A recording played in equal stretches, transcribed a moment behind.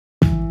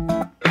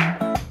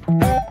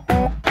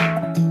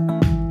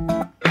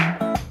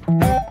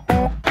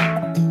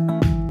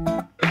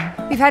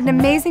had an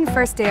amazing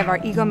first day of our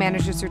Eagle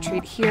Managers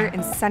Retreat here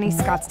in sunny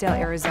Scottsdale,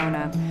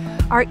 Arizona.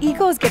 Our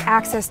Eagles get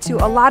access to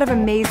a lot of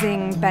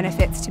amazing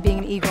benefits to being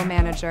an Eagle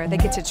manager. They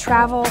get to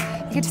travel,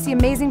 they get to see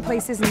amazing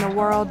places in the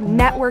world,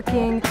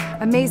 networking,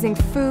 amazing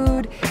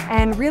food,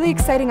 and really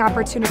exciting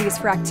opportunities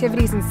for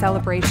activities and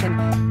celebration.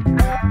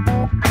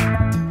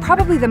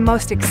 Probably the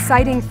most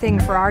exciting thing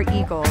for our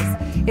Eagles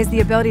is the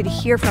ability to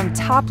hear from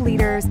top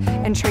leaders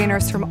and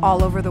trainers from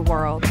all over the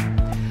world.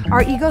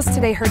 Our Eagles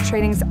today heard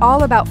trainings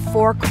all about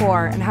 4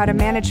 Core and how to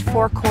manage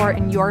 4 Core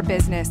in your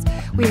business.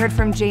 We heard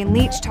from Jane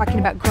Leach talking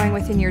about growing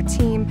within your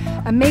team,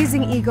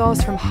 amazing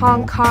Eagles from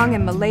Hong Kong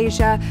and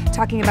Malaysia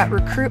talking about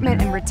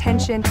recruitment and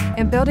retention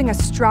and building a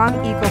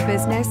strong Eagle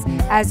business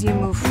as you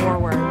move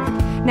forward.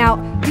 Now,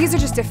 these are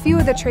just a few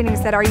of the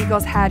trainings that our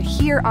Eagles had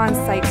here on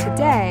site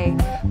today,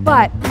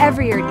 but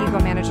every year at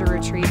Eagle Manager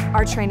Retreat,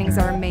 our trainings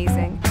are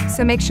amazing.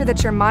 So make sure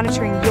that you're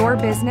monitoring your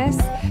business,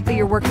 that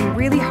you're working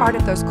really hard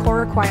at those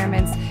core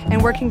requirements,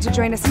 and working to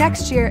join us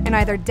next year in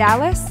either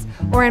Dallas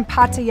or in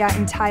Pattaya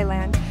in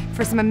Thailand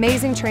for some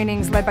amazing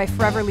trainings led by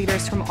forever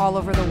leaders from all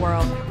over the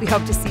world. We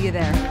hope to see you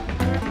there.